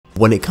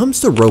When it comes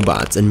to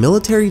robots and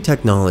military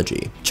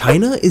technology,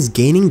 China is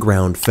gaining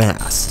ground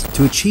fast.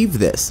 To achieve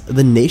this,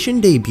 the nation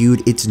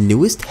debuted its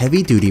newest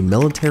heavy-duty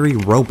military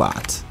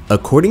robot.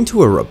 According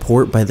to a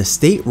report by the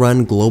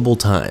state-run Global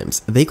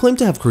Times, they claim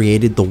to have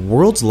created the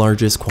world's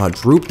largest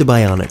quadruped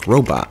bionic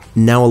robot.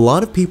 Now, a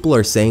lot of people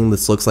are saying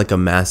this looks like a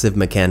massive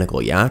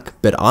mechanical yak,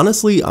 but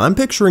honestly, I'm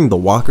picturing the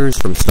walkers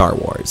from Star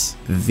Wars.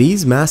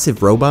 These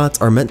massive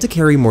robots are meant to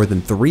carry more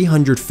than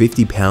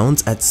 350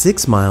 pounds at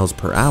 6 miles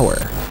per hour.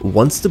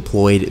 Once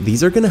deployed,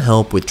 these are going to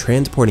help with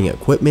transporting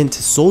equipment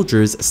to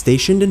soldiers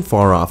stationed in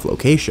far-off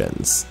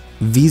locations.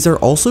 These are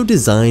also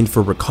designed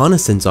for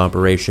reconnaissance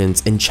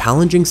operations in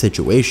challenging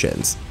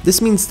situations. This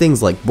means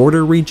things like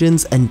border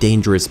regions and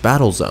dangerous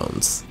battle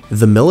zones.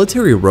 The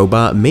military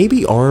robot may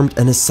be armed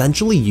and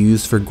essentially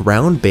used for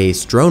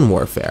ground-based drone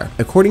warfare,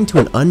 according to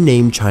an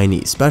unnamed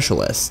Chinese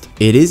specialist.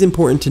 It is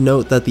important to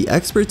note that the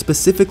expert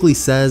specifically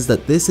says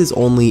that this is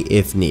only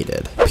if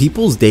needed.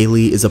 People's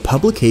Daily is a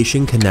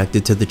publication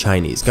connected to the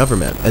Chinese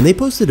government, and they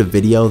posted a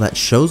video that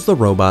shows the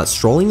robot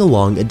strolling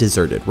along a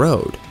deserted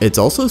road. It's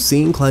also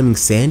seen climbing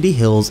sandy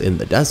hills in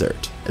the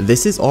desert.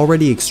 This is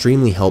already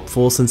extremely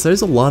helpful since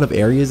there's a lot of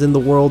areas in the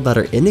world that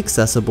are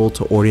inaccessible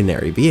to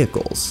ordinary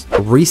vehicles.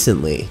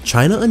 Recently,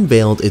 China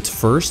unveiled its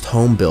first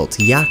home-built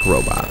yak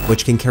robot,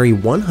 which can carry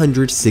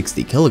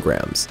 160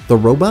 kilograms. The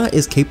robot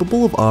is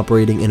capable of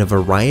operating in a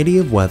variety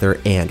of weather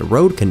and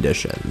road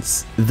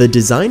conditions. The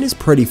design is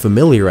pretty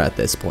familiar at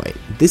this point.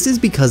 This is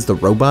because the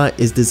robot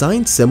is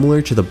designed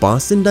similar to the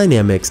Boston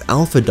Dynamics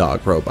Alpha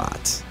Dog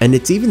robot, and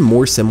it's even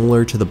more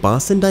similar to the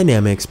Boston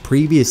Dynamics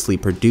previously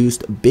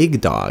produced Big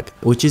Dog,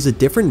 which is a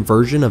different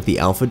version of the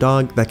Alpha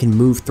Dog that can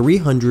move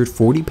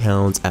 340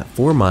 pounds at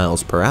 4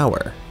 miles per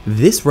hour.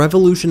 This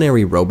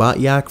revolutionary robot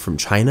yak from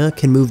China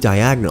can move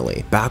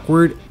diagonally,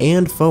 backward,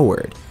 and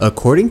forward.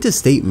 According to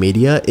state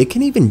media, it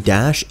can even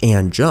dash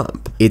and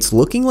jump. It's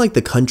looking like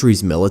the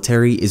country's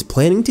military is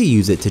planning to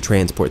use it to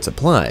transport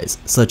supplies,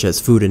 such as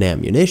food and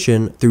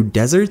ammunition, through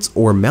deserts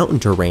or mountain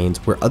terrains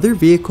where other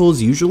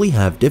vehicles usually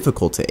have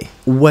difficulty.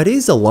 What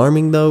is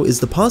alarming though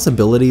is the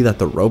possibility that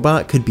the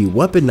robot could be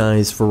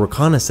weaponized for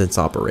reconnaissance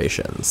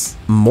operations.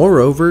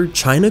 Moreover,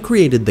 China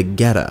created the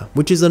Geta,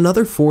 which is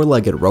another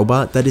four-legged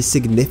robot that is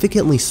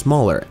significantly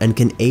smaller and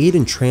can aid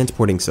in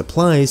transporting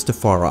supplies to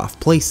far-off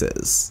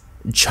places.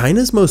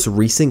 China's most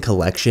recent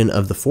collection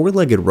of the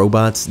four-legged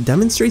robots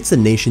demonstrates the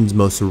nation's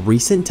most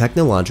recent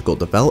technological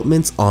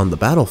developments on the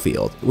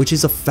battlefield, which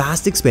is a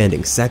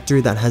fast-expanding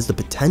sector that has the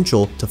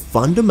potential to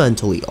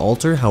fundamentally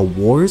alter how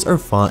wars are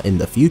fought in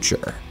the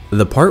future.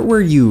 The part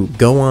where you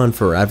go on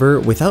forever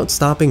without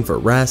stopping for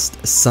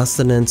rest,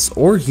 sustenance,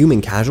 or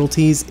human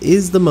casualties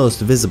is the most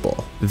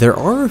visible. There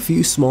are a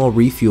few small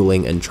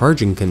refueling and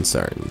charging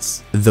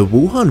concerns. The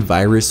WUHAN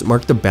virus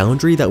marked a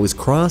boundary that was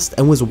crossed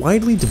and was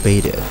widely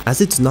debated.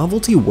 As its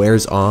novelty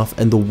wears off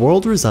and the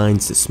world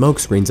resigns to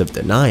smokescreens of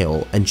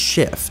denial and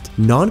shift,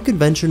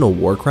 non-conventional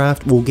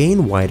warcraft will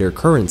gain wider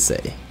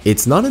currency.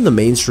 It's not in the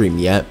mainstream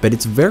yet, but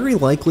it's very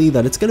likely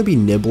that it's going to be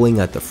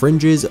nibbling at the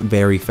fringes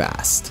very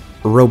fast.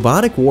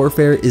 Robotic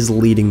warfare is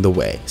leading the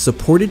way,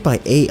 supported by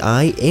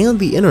AI and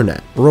the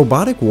internet.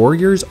 Robotic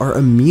warriors are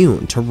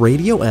immune to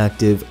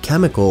radioactive,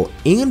 chemical,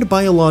 and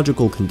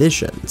biological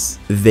conditions.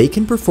 They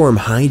can perform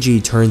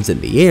high-G turns in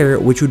the air,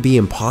 which would be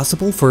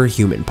impossible for a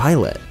human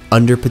pilot.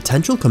 Under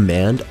potential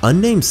command,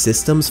 unnamed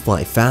systems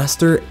fly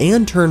faster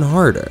and turn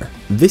harder.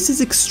 This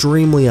is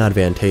extremely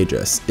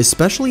advantageous,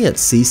 especially at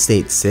Sea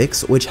State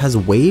 6, which has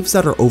waves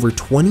that are over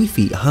 20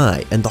 feet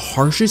high and the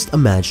harshest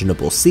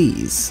imaginable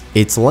seas.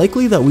 It's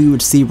likely that we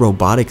would see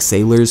robotic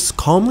sailors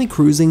calmly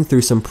cruising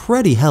through some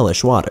pretty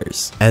hellish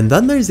waters. And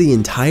then there's the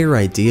entire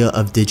idea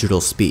of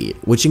digital speed,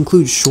 which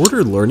includes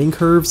shorter learning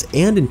curves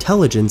and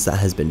intelligence that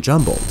has been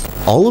jumbled.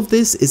 All of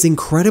this is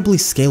incredibly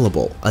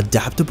scalable,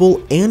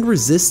 adaptable, and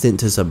resistant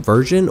to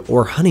subversion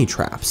or honey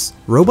traps.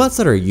 Robots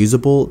that are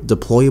usable,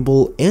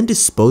 deployable, and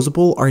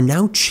disposable are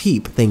now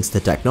cheap thanks to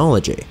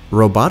technology.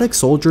 Robotic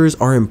soldiers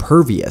are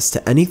impervious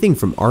to anything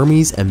from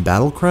armies and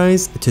battle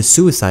cries to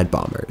suicide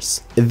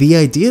bombers. The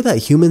idea that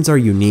humans are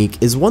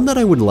unique is one that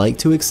I would like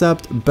to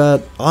accept,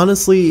 but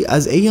honestly,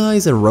 as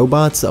AIs and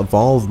robots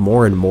evolve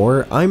more and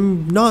more,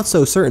 I'm not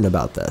so certain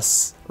about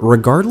this.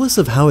 Regardless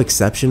of how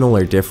exceptional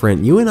or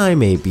different you and I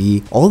may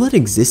be, all that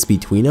exists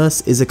between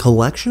us is a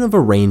collection of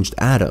arranged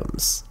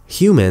atoms.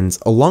 Humans,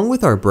 along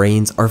with our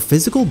brains, are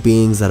physical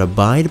beings that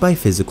abide by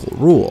physical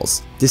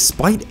rules.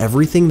 Despite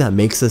everything that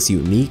makes us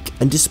unique,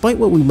 and despite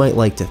what we might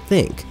like to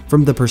think,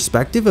 from the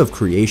perspective of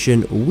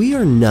creation, we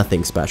are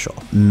nothing special.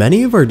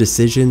 Many of our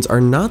decisions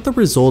are not the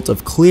result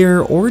of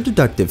clear or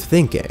deductive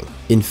thinking.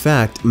 In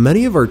fact,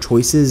 many of our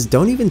choices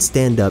don't even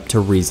stand up to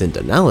reasoned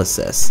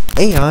analysis.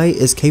 AI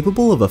is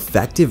capable of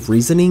effective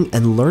reasoning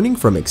and learning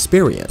from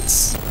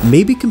experience.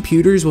 Maybe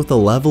computers with a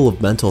level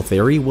of mental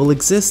theory will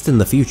exist in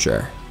the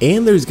future.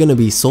 And there's gonna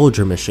be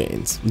soldier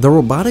machines. The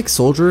robotic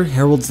soldier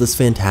heralds this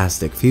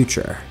fantastic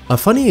future. A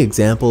funny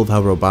example of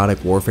how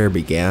robotic warfare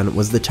began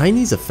was the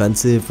Chinese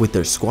offensive with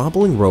their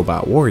squabbling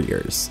robot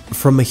warriors.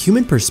 From a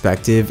human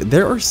perspective,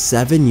 there are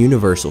 7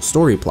 universal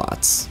story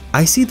plots.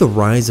 I see the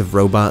rise of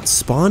robots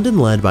spawned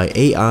and led by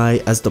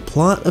AI as the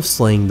plot of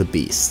slaying the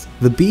beast.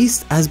 The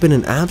beast has been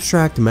an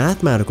abstract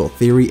mathematical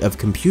theory of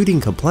computing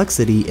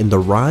complexity in the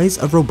rise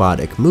of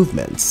robotic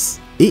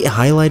movements. It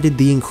highlighted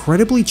the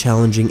incredibly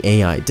challenging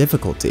AI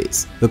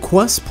difficulties. The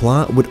quest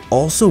plot would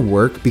also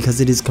work because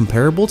it is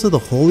comparable to the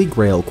Holy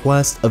Grail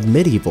quest of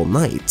medieval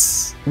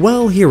knights.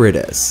 Well, here it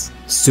is.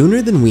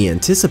 Sooner than we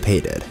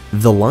anticipated.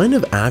 The line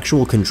of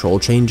actual control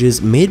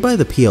changes made by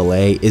the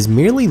PLA is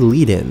merely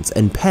lead-ins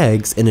and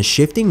pegs in a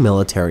shifting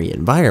military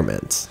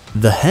environment.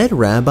 The head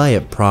rabbi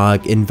of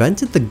Prague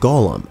invented the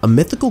golem, a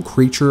mythical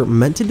creature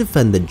meant to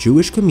defend the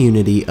Jewish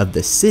community of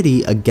the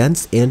city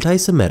against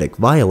anti-Semitic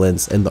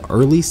violence in the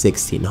early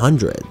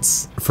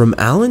 1600s. From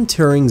Alan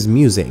Turing's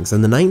musings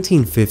in the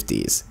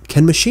 1950s,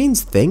 can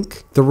machines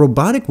think? The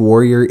robotic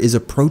warrior is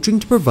approaching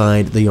to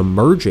provide the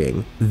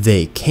emerging,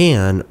 they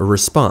can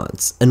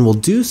response, and will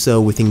do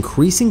so with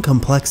increasing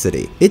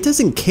complexity. It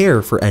doesn't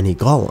care for any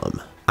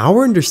golem.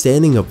 Our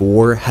understanding of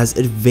war has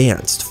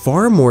advanced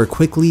far more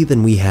quickly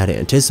than we had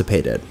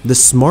anticipated. The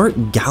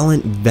smart,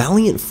 gallant,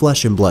 valiant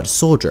flesh and blood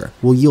soldier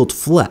will yield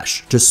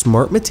flesh to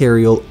smart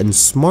material and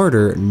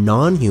smarter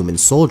non-human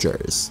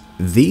soldiers.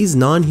 These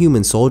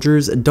non-human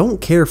soldiers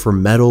don't care for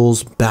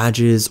medals,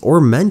 badges,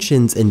 or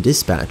mentions in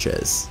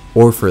dispatches,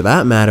 or for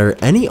that matter,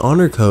 any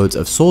honor codes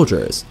of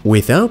soldiers.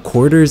 Without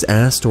quarters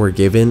asked or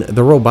given,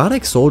 the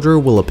robotic soldier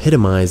will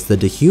epitomize the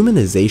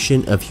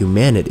dehumanization of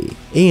humanity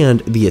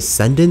and the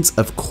ascendance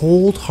of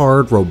cold,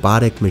 hard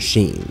robotic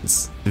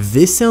machines.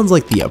 This sounds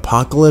like the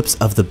apocalypse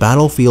of the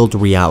battlefield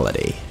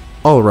reality.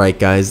 Alright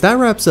guys, that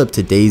wraps up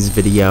today's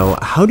video.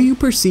 How do you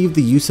perceive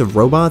the use of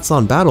robots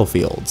on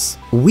battlefields?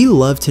 We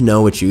love to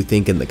know what you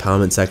think in the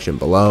comment section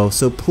below,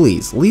 so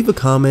please leave a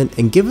comment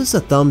and give us a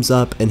thumbs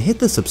up and hit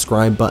the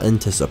subscribe button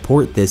to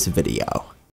support this video.